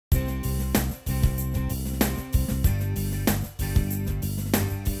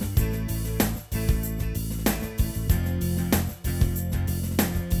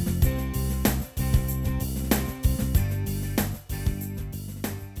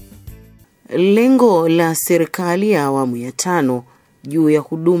Lengo la serikali ya awamu ya 5 juu ya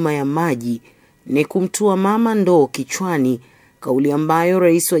huduma ya maji ni kumtua mama ndoo kichwani, kauli ambayo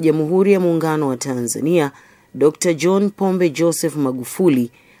Rais wa Jamhuri ya Muungano wa Tanzania Dr. John Pombe Joseph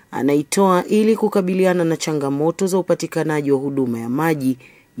Magufuli anaitoa ili kukabiliana na changamoto za upatikanaji wa huduma ya maji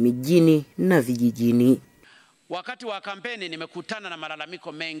mijini na vijijini. Wakati wa kampeni nimekutana na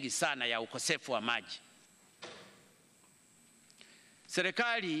malalamiko mengi sana ya ukosefu wa maji.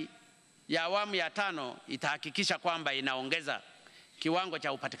 Serikali ya awamu ya 5 itahakikisha kwamba inaongeza kiwango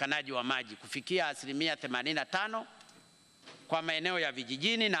cha upatikanaji wa maji kufikia 85% kwa maeneo ya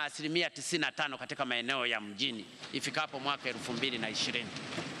vijijini na 95% katika maeneo ya mjini ifikapo mwaka 2020.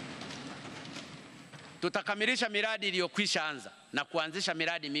 Tutakamilisha miradi iliyokwisha anza na kuanzisha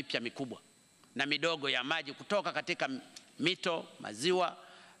miradi mipya mikubwa na midogo ya maji kutoka katika mito, maziwa,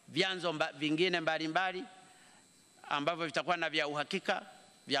 vyanzo vingine mbalimbali ambavyo vitakuwa na vya uhakika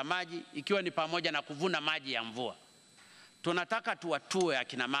vya maji, ikiwa ni pamoja na kuvuna maji ya mvua. Tunataka tuwatue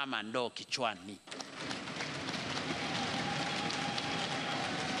akina mama ndoo kichwani.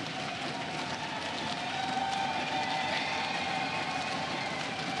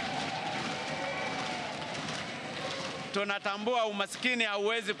 Tunatambua umaskini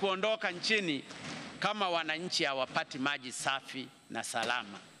hauwezi kuondoka nchini kama wananchi hawapati maji safi na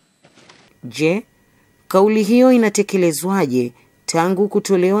salama. Je, kauli hiyo inatekelezwaje tangu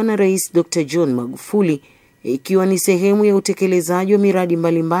kutolewa na Rais Dr. John Magufuli, ikiwa ni sehemu ya utekelezaji wa miradi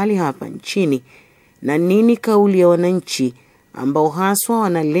mbalimbali hapa nchini? Na nini kauli ya wananchi ambao haswa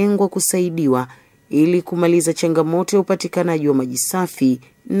wanalengwa kusaidiwa ili kumaliza changamoto ya upatikanaji wa maji safi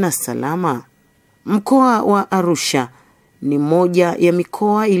na salama? Mkoa wa Arusha ni moja ya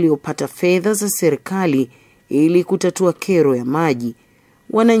mikoa iliyopata fedha za serikali ili kutatua kero ya maji.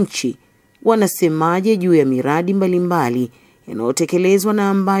 Wananchi wanasemaje juu ya miradi mbalimbali inayotekelezwa na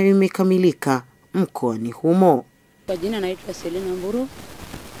ambayo imekamilika mkoani humo? Kwa jina naitwa Selina Mburu.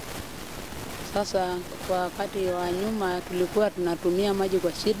 Sasa kwa wakati wa nyuma tulikuwa tunatumia maji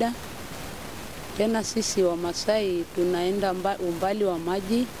kwa shida. Tena sisi wa Masai tunaenda umbali wa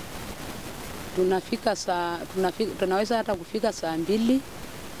maji. Tunaweza hata kufika saa 2,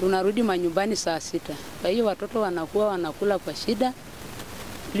 tunarudi manyumbani saa 6. Kwa hiyo watoto wanakula kwa shida.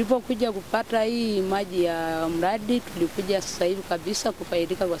 Tulipokuja kupata hii maji ya mradi, tulikuja sasa hivi kabisa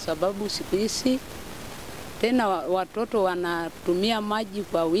kufaidika, kwa sababu siku hizi tena watoto wanatumia maji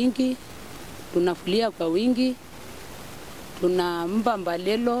kwa wingi, tunafulia kwa wingi, tunampa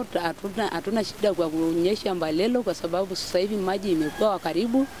mbalelo, hatuna shida kwa kunyesha mbalelo kwa sababu sasa hivi maji imekuwa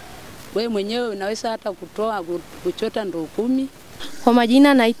karibu. Wewe mwenyewe unaweza hata kuchota ndoo 10. Kwa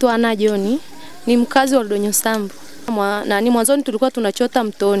majina naitwa Ana Joni, ni mkazi wa OLDONYOSAMBU. Na ni mwanzoni tulikuwa tunachota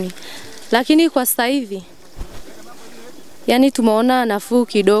mtoni, lakini kwa sasa hivi yani tumeona nafuu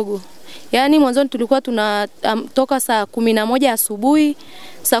kidogo. Yani mwanzoni tulikuwa tunatoka saa 11 asubuhi,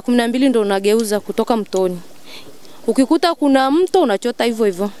 saa 12 ndio unageuza kutoka mtoni. Ukikuta kuna mto unachota hivyo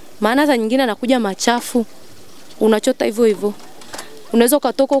hivyo, maana saa nyingine anakuja machafu, unachota hivyo hivyo. Unaweza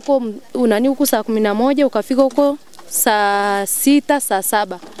ukatoka huko huko saa 11 ukafika huko saa 6, saa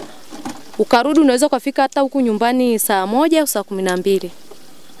 7. Ukarudi unaweza ukafika hata huku nyumbani saa 1 au saa 12.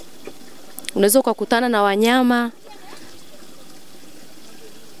 Unaweza ukakutana na wanyama.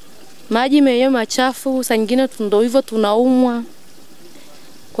 Maji yenyewe machafu, saa nyingine ndio hivyo tunaumwa.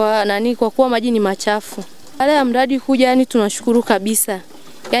 Kwa kuwa maji ni machafu. Baada ya mradi kuja, yani tunashukuru kabisa.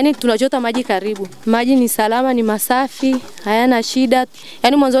 Yani tunachota maji karibu. Maji ni salama, ni masafi, hayana shida.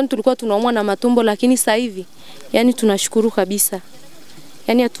 Yani mwanzoni tulikuwa tunaumwa na matumbo, lakini sasa hivi yani tunashukuru kabisa.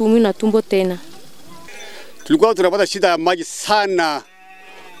 Yani hatuumwi na tumbo tena. Tulikuwa tunapata shida ya maji sana.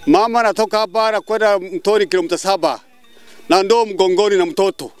 Mama anatoka hapa na kwenda mtoni kilomita 7 na ndoo mgongoni na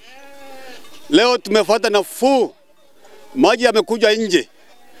mtoto. Leo tumefuata nafuu. Maji yamekuja nje.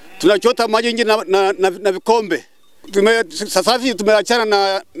 Tunachota maji nje na vikombe. Sasa hivi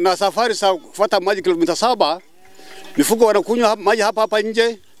tumeachana na safari za kufuata maji kilomita 7. Mifugo wanakunywa maji hapa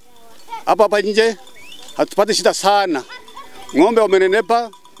nje. Hapa nje hatupati shida sana. Ng'ombe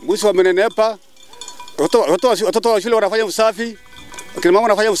wamenenepa, mbuzi wamenenepa. Watoto wa shule wanafanya usafi. Wakina mama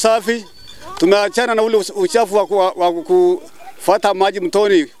wanafanya usafi. Tumeachana na ule uchafu wa kufuata maji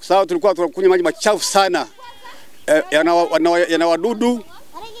mtoni. Sawa, tulikuwa tunakunywa maji machafu sana. Yana wadudu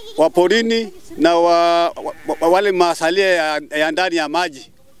wa porini na wale masalia ya ndani ya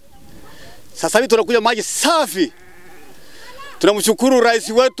maji. Sasa hivi tunakunywa maji safi. Tunamshukuru rais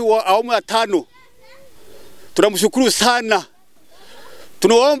wetu wa awamu ya 5. Tunamshukuru sana.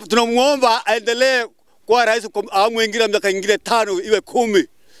 Tunamuomba aendelee kwa rais kwa awamu nyingine, miaka nyingine 5 iwe 10.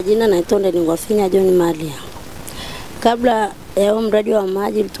 Jina naitwa Ndengwafinya John Malia. Kabla ya mradi wa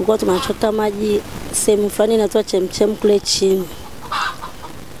maji tulikuwa tunachota maji sehemu fulani inaitwa chemchem kule chini.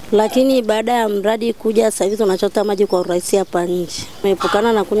 Lakini baada ya mradi kuja sasa hivi tunachota maji kwa urahisi hapa nje.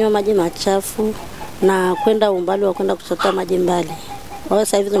 Tumeepukana na kunywa maji machafu na kwenda umbali wa kwenda kuchota maji mbali. Kwa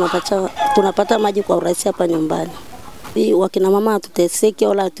sasa hivi tunapata maji kwa urahisi hapa nyumbani. Wakina mama hatuteseki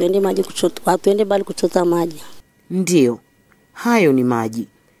wala hatuendi mbali kuchota maji. Ndiyo, hayo ni maji.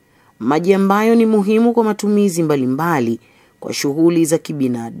 Maji ambayo ni muhimu kwa matumizi mbalimbali kwa shughuli za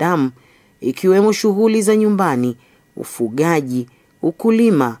kibinadamu, ikiwemo shughuli za nyumbani, ufugaji,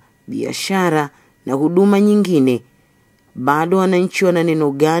 ukulima, biashara na huduma nyingine. Bado wananchi wana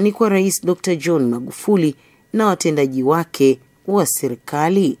neno gani kwa Rais Dr. John Magufuli na watendaji wake wa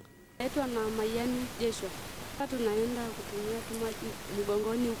serikali? Naitwa na Mayani Jesho. Tunaenda kutumia maji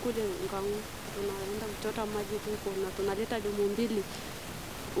mgongoni kule Ngangu. Tunaenda kuchota maji huko na tunaleta dumu 2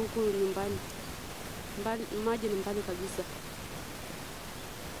 huku nyumbani. Maji ni mbali kabisa.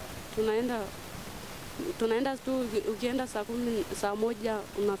 Tunaenda tu, ukienda saa 1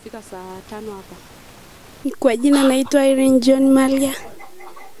 unafika saa 5 hapa. Kwa jina naitwa Irene John Malia.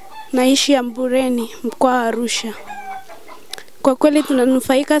 Naishi Ambureni, mkoa wa Arusha. Kwa kweli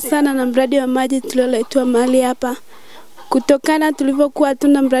tunanufaika sana na mradi wa maji tulioletwa mahali hapa. Kutokana tulivyokuwa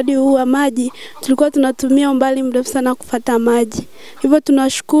tuna mradi huu wa maji, tulikuwa tunatumia umbali mrefu sana kufuata maji. Hivyo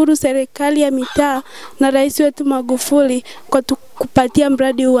tunashukuru serikali ya mitaa na rais wetu Magufuli kwa kupatia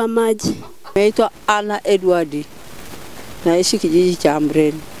mradi huu wa maji. Naitwa Ana Edward. Naishi kijiji cha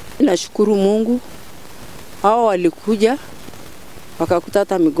Ambureni. Nashukuru Mungu. Hao walikuja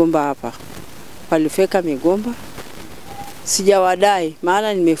wakakutata migomba hapa. Walifeka migomba. Sijawadai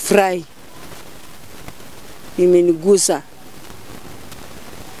maana nimefurahi. Imenigusa.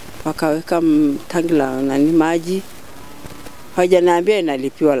 Wakaweka tangi la maji. Hawajaniambia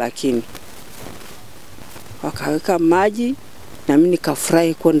inalipiwa lakini wakaweka maji na mimi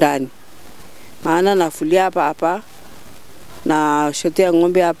nikafurahi kwa ndani. Maana nafulia hapa na shotea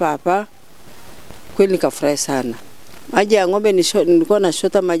ng'ombe hapa. Kweli nikafurahi sana. Maji ya ng'ombe nilikuwa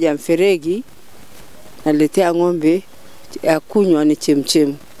nashota maji ya mferegi. Naletea ng'ombe ya kunywa ni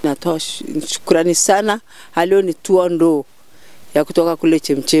chemchem. Natoa shukrani sana alionitoa ndoo ya kutoka kule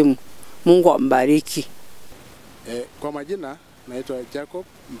chemchem. Mungu ambariki. Kwa majina naitwa Jacob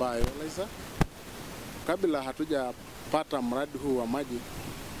Mbayo Liza. Kabla hatujapata mradi huu wa maji,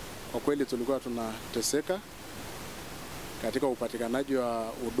 kwa kweli tulikuwa tunateseka katika upatikanaji wa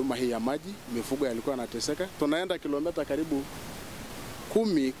huduma hii ya maji. Mifugo yalikuwa yanateseka. Tunaenda kilomita karibu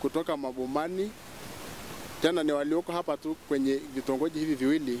 10 kutoka mabombani. Tena ni walioko hapa tu kwenye vitongoji hivi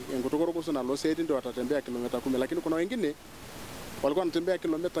viwili, Ngutokorokusu na Losedi, ndio watatembea kilomita 10, lakini kuna wengine walikuwa wanatembea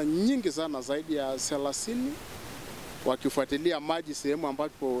kilomita nyingi sana zaidi ya 30 wakifuatilia maji sehemu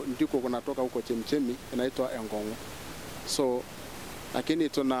ambapo ndiko kunatoka huko chemchemi inaitwa Engongo. So lakini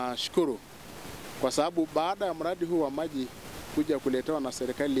tunashukuru kwa sababu baada ya mradi huu wa maji kuja kuletewa na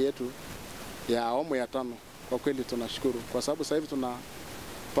serikali yetu ya awamu ya 5, kwa kweli tunashukuru kwa sababu sasa hivi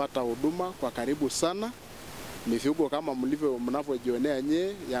tunapata huduma kwa karibu sana. Mifugo kama mnavyojionea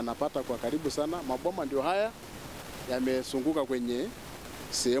nyewe yanapata kwa karibu sana. Maboma ndio haya yamesunguka kwenye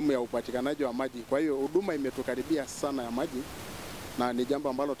sehemu ya upatikanaji wa maji. Kwa hiyo huduma imetukaribia sana ya maji na ni jambo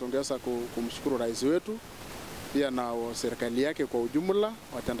ambalo tungeweza kumshukuru rais wetu pia na serikali yake kwa ujumla,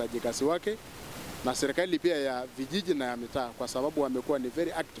 watendaji kazi wake na serikali pia ya vijiji na ya mitaa, kwa sababu wamekuwa ni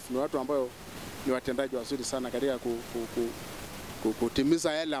very active, ni watu ambao ni watendaji wazuri sana katika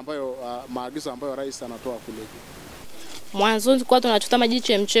kutimiza yale ambayo maagizo ambayo rais anatoa kule. Mwanzo tulikuwa tunachota maji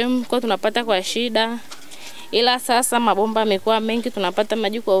chemchem, kwa tunapata kwa shida. Ila sasa mabomba yamekuwa mengi, tunapata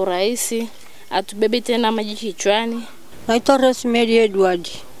maji kwa urahisi. Atubebe tena maji kichwani. Naitwa Rosemary Edward.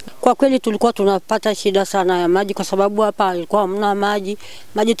 Kwa kweli tulikuwa tunapata shida sana ya maji kwa sababu hapa alikuwa hamna maji.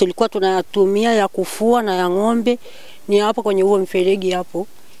 Maji tulikuwa tunayatumia ya kufua na ya ng'ombe ni hapo kwenye huo mferegi hapo.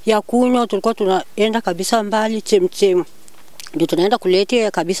 Ya kunywa tulikuwa tunaenda kabisa mbali chemchem. Ndio tunaenda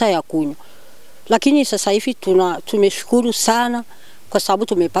kuletea kabisa ya kunywa. Lakini sasa hivi tumeshukuru sana kwa sababu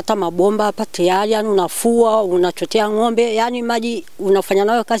tumepata mabomba hapa tayari, yani unafua, unachotea ng'ombe, yani maji unafanya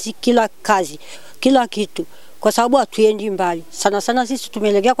nayo kila kitu. Kwa sababu hatuendi mbali. Sana sana sisi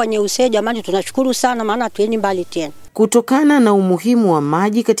tumelegea kwenye usee, jamani tunashukuru sana maana hatuendi mbali tena. Kutokana na umuhimu wa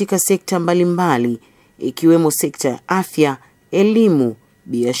maji katika sekta mbalimbali, ikiwemo sekta ya afya, elimu,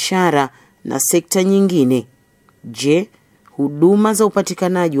 biashara na sekta nyingine. Je, huduma za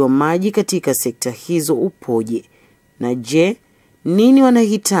upatikanaji wa maji katika sekta hizo upoje? Na je, nini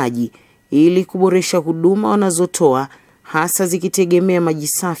wanahitaji ili kuboresha huduma wanazotoa hasa zikitegemea maji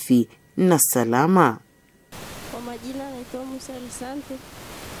safi na salama? Kwa majina naitwa Musa Risante.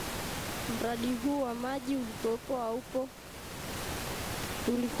 Mradi huu wa maji ulikuwa haupo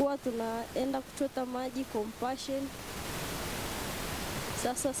tulikuwa tunaenda kuchota maji Compassion.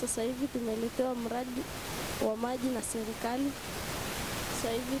 Sasa hivi tumeletewa mradi wa maji na serikali.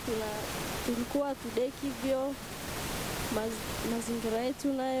 Sasa hivi tulikuwa tudeki vyo, mazingira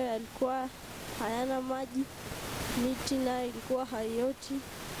yetu nayo yalikuwa hayana maji, miti nayo ilikuwa haioti,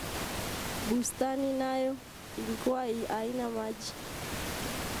 bustani nayo ilikuwa haina maji.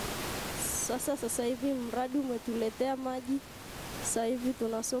 Sasa hivi mradi umetuletea maji. Sasa hivi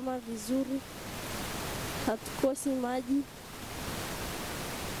tunasoma vizuri, hatukosi maji,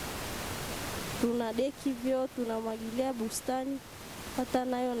 tunadeki vyo, tunamwagilia bustani hata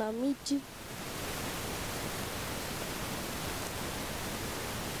nayo na miti.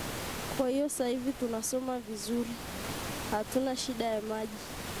 Kwa hiyo sasa hivi tunasoma vizuri, hatuna shida ya maji.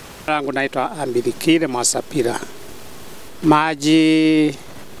 Langu naitwa Ambilikile Mwasapira. Maji,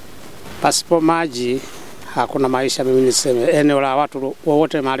 pasipo maji hakuna maisha. Mimi niseme eneo la watu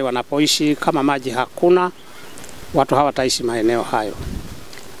wote mahali wanapoishi, kama maji hakuna, watu hawataishi maeneo hayo.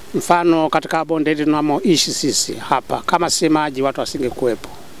 Mfano katika bonde hili tunamoishi sisi hapa, kama si maji watu wasingekuwepo.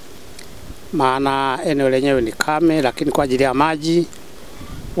 Maana eneo lenyewe ni kame, lakini kwa ajili ya maji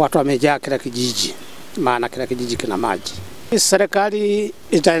watu wamejaa kila kijiji. Maana kila kijiji kina maji. Serikali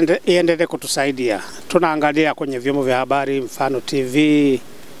iendelee kutusaidia. Tunaangalia kwenye vyombo vya habari, mfano TV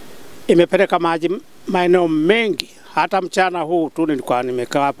imepeleka maji maeneo mengi. Hata mchana huu tu nilikuwa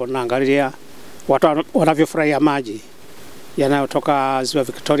nimekaa hapo naangalia watu wanavyofurahia maji yanayotoka Ziwa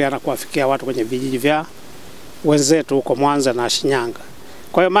Victoria na kuwafikia watu kwenye vijiji vya wenzetu huko Mwanza na Shinyanga.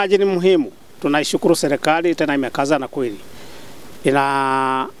 Kwa hiyo maji ni muhimu. Tunaishukuru serikali, tena imekaza na kweli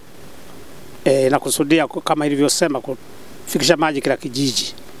inakusudia kama ilivyosema kufikisha maji kila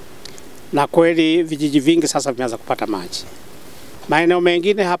kijiji. Na kweli vijiji vingi sasa vimeanza kupata maji. Maeneo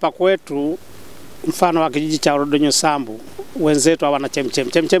mengine hapa kwetu, mfano wa kijiji cha OLDONYOSAMBU, wenzetu hawana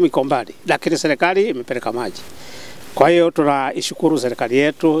chemchem iko mbali, lakini serikali imepeleka maji. Kwa hiyo tunaishukuru serikali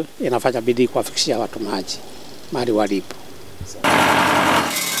yetu, inafanya bidii kuwafikishia watu maji mahali walipo.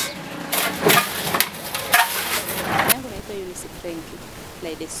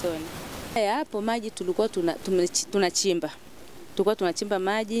 Hapo maji tulikuwa tunachimba. Tulikuwa tunachimba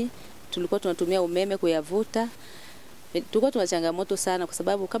maji, tulikuwa tunatumia umeme kuyavuta. Tulikuwa tuna changamoto sana kwa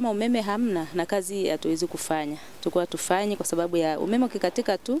sababu kama umeme hamna na kazi hatuwezi kufanya. Tulikuwa tufanye kwa sababu ya umeme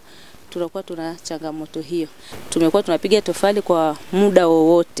ukikatika tu tunakuwa tuna changamoto hiyo. Tumekuwa tunapiga tofali kwa muda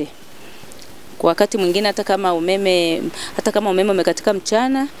wowote. Kwa wakati mwingine hata kama umeme umekatika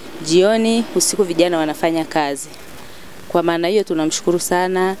mchana, jioni, usiku vijana wanafanya kazi. Kwa maana hiyo tunamshukuru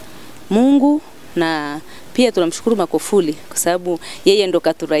sana Mungu na pia tunamshukuru Magufuli kwa sababu yeye ndo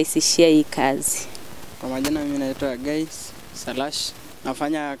katurahisishia hii kazi. Kwa majina mimi naitwa Salash,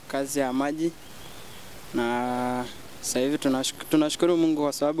 nafanya kazi ya maji na sasa hivi tunashukuru Mungu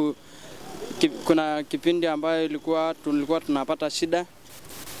kwa sababu kuna kipindi ambayo tulikuwa tunapata shida.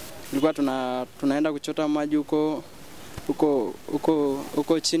 Tulikuwa tunaenda kuchota maji huko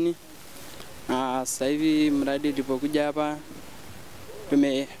chini. Na sasa hivi mradi ulipokuja hapa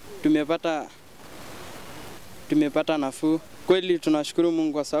tumepata nafuu. Kweli tunashukuru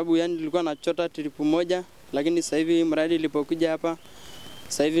Mungu kwa sababu yani nilikuwa nachota tripu moja, lakini sasa hivi mradi ulipokuja hapa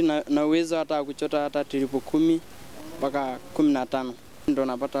sasa hivi na uwezo hata kuchota hata tripu 10 mpaka 15. Ndio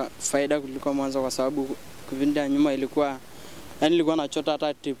napata faida kuliko mwanzo kwa sababu kipindi ya nyuma nilikuwa nachota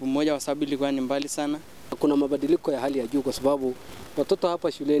hata tripu moja kwa sababu ilikuwa ni mbali sana. Kuna mabadiliko ya hali ya juu kwa sababu watoto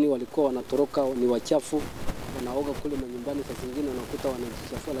hapa shuleni walikuwa wanatoroka, ni wachafu, wanaoga kule manyumbani, saa zingine wanakuta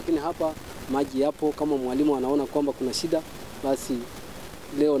wanajichafua, lakini hapa maji yapo. Kama mwalimu anaona kwamba kuna shida, basi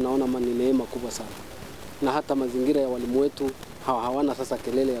leo naona ni neema kubwa sana. Na hata mazingira ya walimu wetu hawana sasa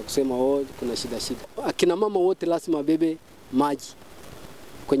kelele ya kusema kuna shida. Akina mama wote lazima bebe maji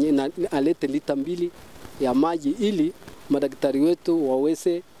kwenye alete lita 2 ya maji ili madaktari wetu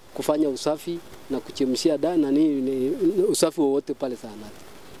waweze kufanya usafi na kuchemshia usafi wowote pale zahanati.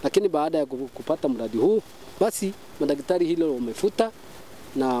 Lakini baada ya kupata mradi huu, basi madaktari hilo wamefuta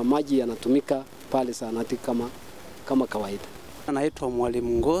na maji yanatumika pale zahanati kama kawaida. Anaitwa Mwalimu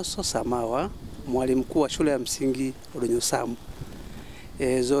Ngoso Samawa, mwalimu mkuu wa shule ya msingi OLDONYOSAMBU.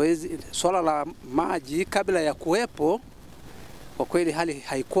 Swala la maji kabla ya kuwepo, kwa kweli hali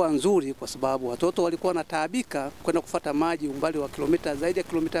haikuwa nzuri kwa sababu watoto walikuwa wanataabika kwenda kufuata maji umbali wa zaidi ya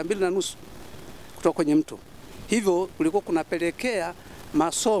kilomita 2.5 kutoka kwenye mto. Hivyo kulikuwa kunapelekea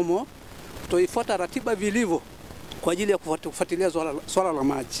masomo kutoifuata ratiba vilivyo kwa ajili ya kufuatilia swala la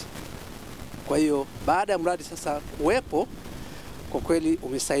maji. Kwa hiyo baada ya mradi sasa kuwepo, kwa kweli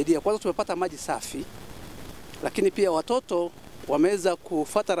umesaidia. Kwanza tumepata maji safi, lakini pia watoto wameweza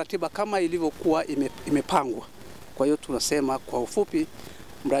kufuata ratiba kama ilivyokuwa imepangwa. Kwa hiyo tunasema kwa ufupi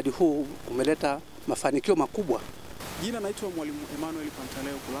mradi huu umeleta mafanikio makubwa. Jina naitwa Mwalimu Emmanuel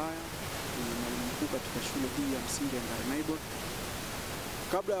Pantaleo Kulaya, ni mwalimu mkuu katika shule hii ya msingi ya Ngarenaibo.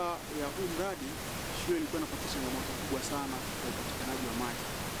 Kabla ya huu mradi, shule ilikuwa inapata changamoto kubwa sana ya upatikanaji wa maji.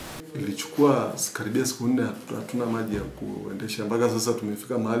 Ilichukua karibia siku 4 hatuna maji ya kuendesha, mpaka sasa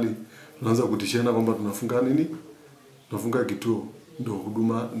tumefika mahali tunaanza kutishana kwamba tunafunga nini? Tunafunga kituo ndio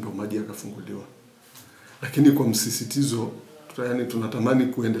huduma ndio maji yakafunguliwa. Lakini kwa msisitizo yani tunatamani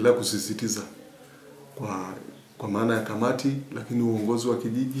kuendelea kusisitiza kwa maana ya kamati, lakini uongozi wa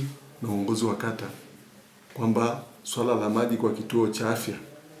kijiji na uongozi wa kata kwamba swala la maji kwa kituo cha afya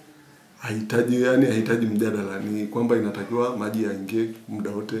hahitaji mjadala, ni kwamba inatakiwa maji yaingie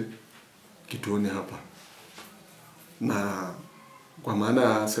muda wote kituoni hapa. Na kwa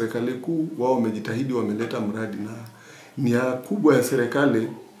maana serikali kuu wao wamejitahidi, wameleta mradi, na nia kubwa ya serikali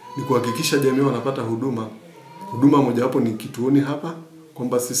ni kuhakikisha jamii wanapata huduma. Huduma mojawapo ni kituoni hapa,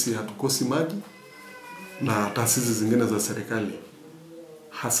 kwamba sisi hatukosi maji, na taasisi zingine za serikali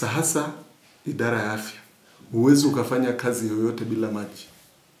hasa idara ya afya. Huwezi ukafanya kazi yoyote bila maji.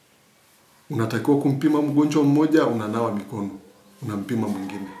 Unatakiwa kumpima mgonjwa mmoja, unanawa mikono, unampima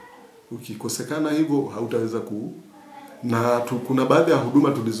mwingine. Ukikosekana hivyo hautaweza kuna baadhi ya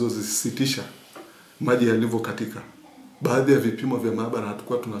huduma tulizozisitisha maji yalivyo katika. Baadhi ya vipimo vya maabara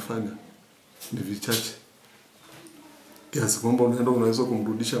hatakuwa tunafanya, ni vichache. Kiasi kwamba unaweza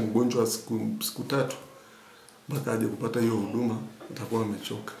kumrudisha mgonjwa siku 3 mpaka aje kupata hiyo huduma, atakuwa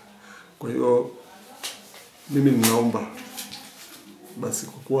amechoka. Kwa hiyo mimi ninaomba basi,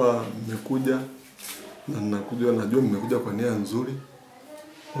 kwa kuwa mmekuja na najua mmekuja kwa nia nzuri,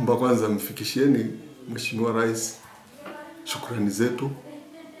 kwamba kwanza mfikishieni Mheshimiwa Rais shukrani zetu,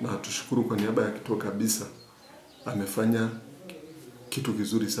 na tushukuru kwa niaba ya kituo kabisa. Amefanya kitu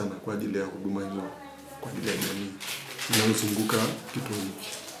kizuri sana kwa ajili ya huduma hizo, kwa ajili ya jamii inayozunguka kituo hiki.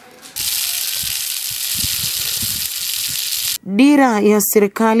 Dira ya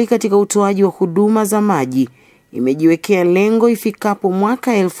serikali katika utoaji wa huduma za maji imejiwekea lengo ifikapo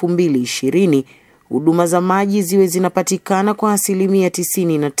mwaka 2020 huduma za maji ziwe zinapatikana kwa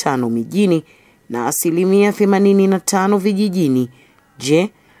 95% mijini na 85% vijijini. Je,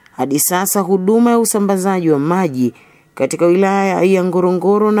 hadi sasa huduma ya usambazaji wa maji katika wilaya ya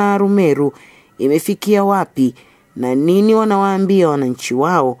Ngorongoro na Arumeru imefikia wapi, na nini wanawaambia wananchi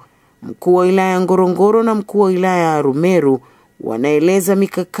wao? Mkuu wa wilaya ya Ngorongoro na mkuu wa wilaya ya Arumeru wanaeleza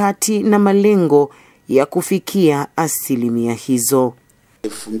mikakati na malengo ya kufikia asilimia hizo.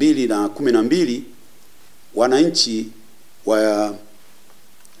 2012 wananchi wa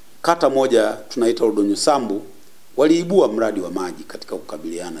kata moja tunaita OLDONYOSAMBU waliibua mradi wa maji katika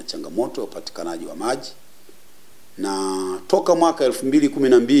kukabiliana changamoto ya upatikanaji wa maji. Na toka mwaka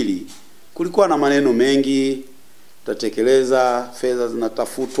 2012 kulikuwa na maneno mengi, tutatekeleza, fedha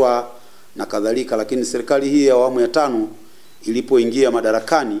zinatafutwa na kadhalika, lakini serikali hii ya awamu ya 5 ilipoingia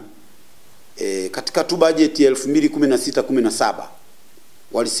madarakani katika tu bajeti ya 2016-17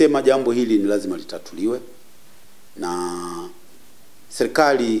 walisema jambo hili ni lazima litatuliwe, na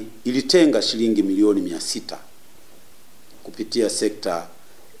serikali ilitenga shilingi milioni 600 kupitia sekta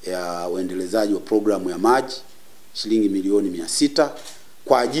ya uendelezaji wa programu ya maji, shilingi milioni 600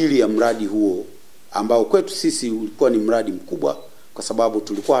 kwa ajili ya mradi huo ambao kwetu sisi ulikuwa ni mradi mkubwa, kwa sababu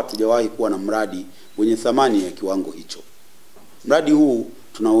tulikuwa hatujawahi kuwa na mradi wenye thamani ya kiwango hicho. Mradi huu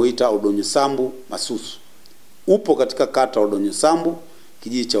tunaoita OLDONYOSAMBU Masusu upo katika kata OLDONYOSAMBU,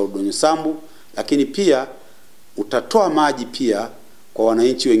 kijiji cha OLDONYOSAMBU, lakini pia utatoa maji pia kwa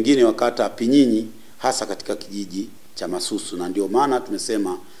wananchi wengine wa kata Pinyinyi, hasa katika kijiji cha Masusu, na ndio maana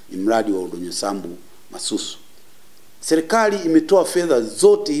tumesema ni mradi wa OLDONYOSAMBU Masusu. Serikali imetoa fedha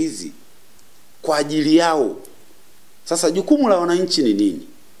zote hizi kwa ajili yao. Sasa jukumu la wananchi ni nini?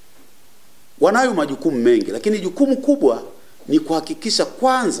 Wanayo majukumu mengi, lakini jukumu kubwa ni kuhakikisha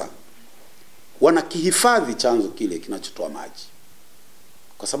kwanza wanakihifadhi chanzo kile kinachotoa maji.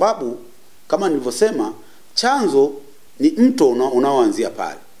 Kwa sababu kama nilivyosema, chanzo ni mto unaoanzia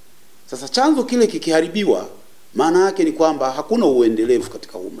pale. Sasa chanzo kile kikiharibiwa, maana yake ni kwamba hakuna uendelevu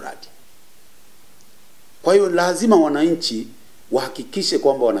katika huu mradi. Kwa hiyo lazima wananchi wahakikishe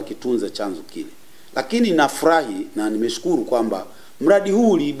kwamba wanakitunza chanzo kile. Lakini nafurahi na nimeshukuru kwamba mradi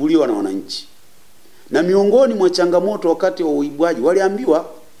huu uliibuliwa na wananchi. Na miongoni mwa changamoto wakati wa uibuaji waliambiwa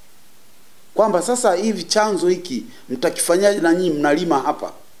kwamba sasa hivi chanzo hiki mtakifanyaje, na nyinyi mnalima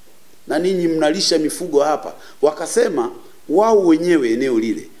hapa na ninyi mnalisha mifugo hapa. Wakasema wao wenyewe eneo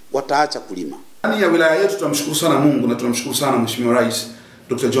lile wataacha kulima. Ndani ya wilaya yetu tunamshukuru sana Mungu na tunamshukuru sana Mheshimiwa Rais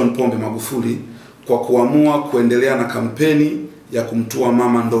Dr. John Pombe Magufuli kwa kuamua kuendelea na kampeni ya kumtua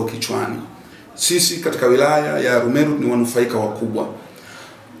mama ndoo kichwani. sisi katika wilaya ya Rumeru ni wanufaika wakubwa.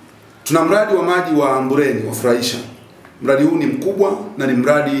 Tuna mradi wa maji wa Mbureni wafurahisha. Mradi huu ni mkubwa na ni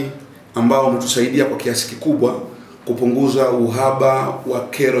mradi ambao umetusaidia kwa kiasi kikubwa kupunguza uhaba wa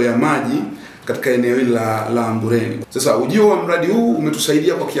kero ya maji katika eneo hili la Mbureni. Sasa ujio wa mradi huu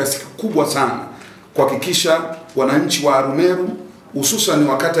umetusaidia kwa kiasi kikubwa sana kuhakikisha wananchi wa Rumeru hususan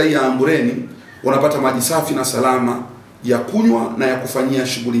wa kata hii ya Mbureni wanapata maji safi na salama ya kunywa na ya kufanyia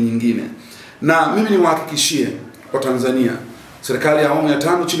shughuli nyingine. Na mimi niwahakikishie kwa Tanzania, serikali ya awamu ya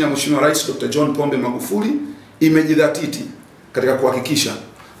 5 chini ya Mheshimiwa Rais Dr. John Pombe Magufuli imejidhatiti katika kuhakikisha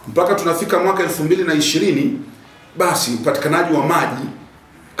mpaka tunafika mwaka 2020 basi upatikanaji wa maji,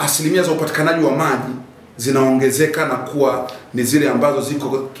 asilimia za upatikanaji wa maji zinaongezeka na kuwa ni zile ambazo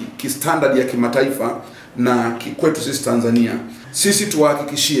ziko kistandard ya kimataifa na kwetu sisi Tanzania. Sisi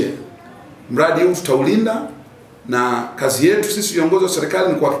tuwahakikishie mradi huu tutaulinda, na kazi yetu sisi viongozi wa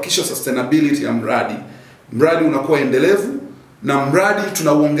serikali ni kuhakikisha sustainability ya mradi. Mradi unakuwa endelevu na mradi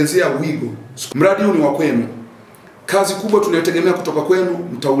tunauongezea wigo. Mradi huu ni wa kwenu. Kazi kubwa tunayotegemea kutoka kwenu,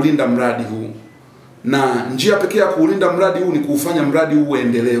 mtaulinda mradi huu. Na njia pekee ya kuulinda mradi huu ni kuufanya mradi huu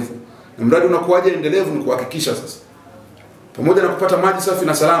endelevu. Na mradi unakuwaje endelevu? Ni kuhakikisha sasa pamoja na kupata maji safi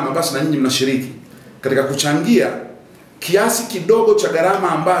na salama, basi na nyinyi mnashiriki katika kuchangia kiasi kidogo cha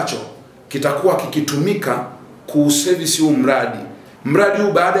gharama ambacho kitakuwa kikitumika kuuservice huu mradi. Mradi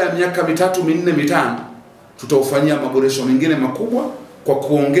huu baada ya miaka 3, 4, 5 tutaufanyia maboresho mengine makubwa kwa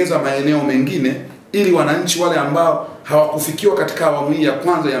kuongeza maeneo mengine, ili wananchi wale ambao hawakufikiwa katika awamu hii ya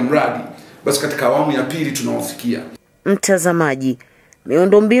kwanza ya mradi, basi katika awamu ya pili tunawafikia. Mtazamaji,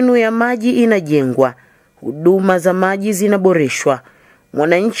 miundombinu ya maji inajengwa, huduma za maji zinaboreshwa.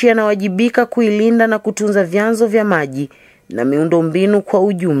 Mwananchi anawajibika kuilinda na kutunza vyanzo vya maji na miundombinu kwa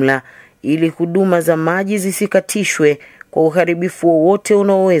ujumla, ili huduma za maji zisikatishwe kwa uharibifu wowote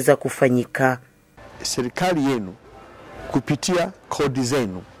unaoweza kufanyika. Serikali yenu kupitia kodi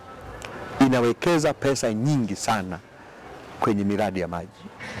zenu inawekeza pesa nyingi sana kwenye miradi ya maji.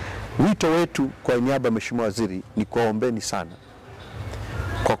 Wito wetu kwa niaba ya Mheshimiwa Waziri ni kuwaombeni sana.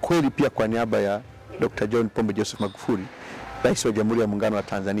 Kwa kweli pia kwa niaba ya Dr. John Pombe Joseph Magufuli, Rais wa Jamhuri ya Muungano wa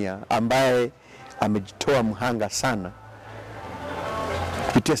Tanzania, ambaye amejitoa mhanga sana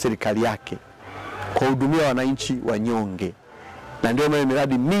kupitia serikali yake kwa hudumia wananchi wanyonge. Na ndio maana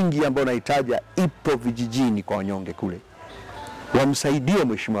miradi mingi ambayo nahitaja ipo vijijini kwa wanyonge kule. Wamsaidie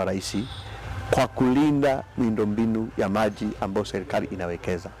Mheshimiwa Rais kwa kulinda miundombinu ya maji ambayo serikali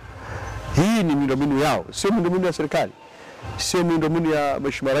inawekeza. Hii ni miundombinu yao, sio miundombinu ya serikali. Sio miundombinu ya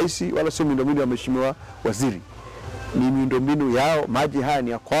Mheshimiwa Rais wala sio miundombinu ya Mheshimiwa Waziri. Ni miundombinu yao, maji haya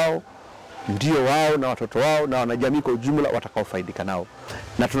ni ya kwao, ndio wao na watoto wao na wanajamii kwa ujumla watakaofaidika nao.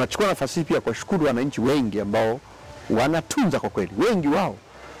 Na tunachukua nafasi hii pia kuwashukuru wananchi wengi ambao wanatunza kwa kweli. Wengi wao,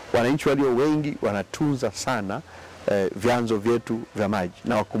 wananchi walio wengi wanatunza sana vyanzo vyetu vya maji.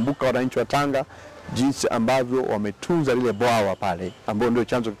 Na wakumbuka wananchi wa Tanga jinsi ambavyo wametunza lile bwawa pale ambao ndio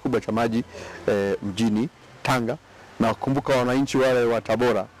chanzo kikubwa cha maji mjini Tanga. Na wakumbuka wananchi wale wa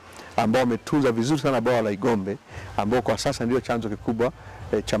Tabora ambao wametunza vizuri sana bwawa la Igombe ambao kwa sasa ndio chanzo kikubwa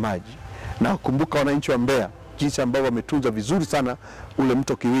cha maji. Na wakumbuka wananchi wa Mbeya jinsi ambao wametunza vizuri sana ule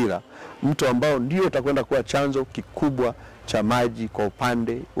mto Kiwira, mto ambao ndio utakwenda kuwa chanzo kikubwa cha maji kwa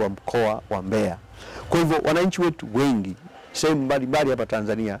upande wa mkoa wa Mbeya. Kwa hivyo wananchi wetu wengi sehemu mbalimbali hapa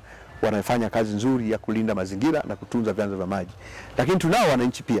Tanzania wanafanya kazi nzuri ya kulinda mazingira na kutunza vyanzo vya maji. Lakini tunao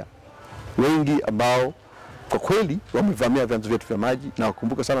wananchi pia wengi ambao kwa kweli wamevamia vyanzo vyetu vya maji. Na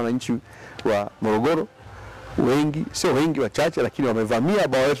wakumbuka sana wananchi wa Morogoro, wengi, sio wengi, wachache, lakini wamevamia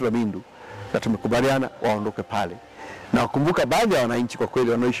bwawa letu la Mindu na tumekubaliana waondoke pale. Na wakumbuka baadhi ya wananchi kwa kweli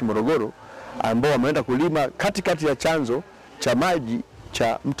wanaoishi Morogoro ambao wameenda kulima katikati ya chanzo cha maji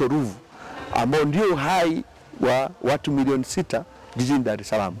cha mto Ruvu ambao ndio uhai wa watu milioni 6 jijini Dar es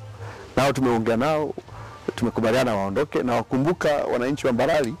Salaam. Nao tumeongea nao, tumekubaliana waondoke. Na wakumbuka wananchi wa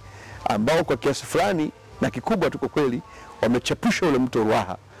Mbarali ambao kwa kiasi fulani na kikubwa tu kwa kweli wamechepusha ule mto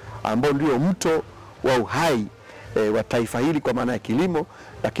Ruaha ambao ndio mto wa uhai wa taifa hili kwa maana ya kilimo,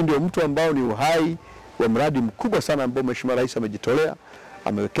 lakini ndio mto ambao ni uhai wa mradi mkubwa sana ambao Mheshimiwa Rais amejitolea,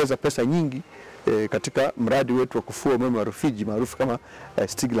 amewekeza pesa nyingi katika mradi wetu wa kufua umeme wa Rufiji maarufu kama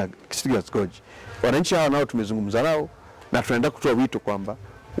Stiglas Gorge. Wananchi hawa nao tumezungumza nao na tunaenda kutoa wito kwamba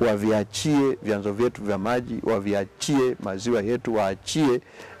waviachie vyanzo vyetu vya maji, waviachie maziwa yetu, waachie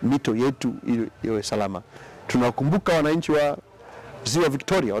mito yetu iwe salama. Tunawakumbuka wananchi wa Ziwa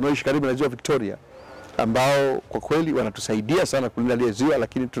Victoria, wanaoishi karibu na Ziwa Victoria ambao kwa kweli wanatusaidia sana kulinda lile ziwa,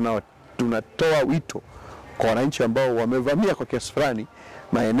 lakini tunatoa wito kwa wananchi ambao wamevamia kwa kiasi fulani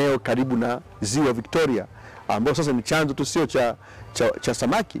maeneo karibu na Ziwa Victoria ambao sasa ni chanzo tu sio cha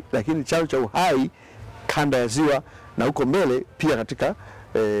samaki, lakini chanzo cha uhai kanda ya ziwa na huko mbele pia katika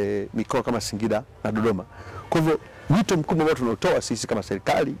mikoa kama Singida na Dodoma. Kwa hivyo wito mkubwa ambao tunaotoa sisi kama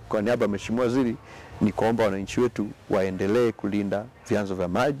serikali kwa niaba ya Mheshimiwa Waziri ni kuomba wananchi wetu waendelee kulinda vyanzo vya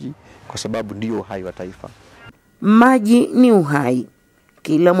maji kwa sababu ndio uhai wa taifa. Maji ni uhai.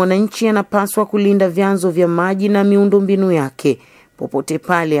 Kila mwananchi anapaswa kulinda vyanzo vya maji na miundombinu yake popote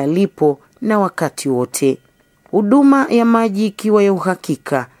pale alipo na wakati wote. Huduma ya maji ikiwa ya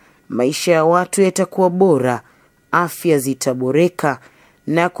uhakika, maisha ya watu yatakuwa bora, afya zitaboreka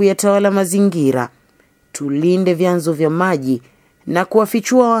na kuyatawala mazingira. Tulinde vyanzo vya maji na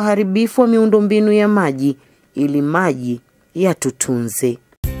kuwafichua waharibifu wa miundombinu ya maji ili maji yatutunze.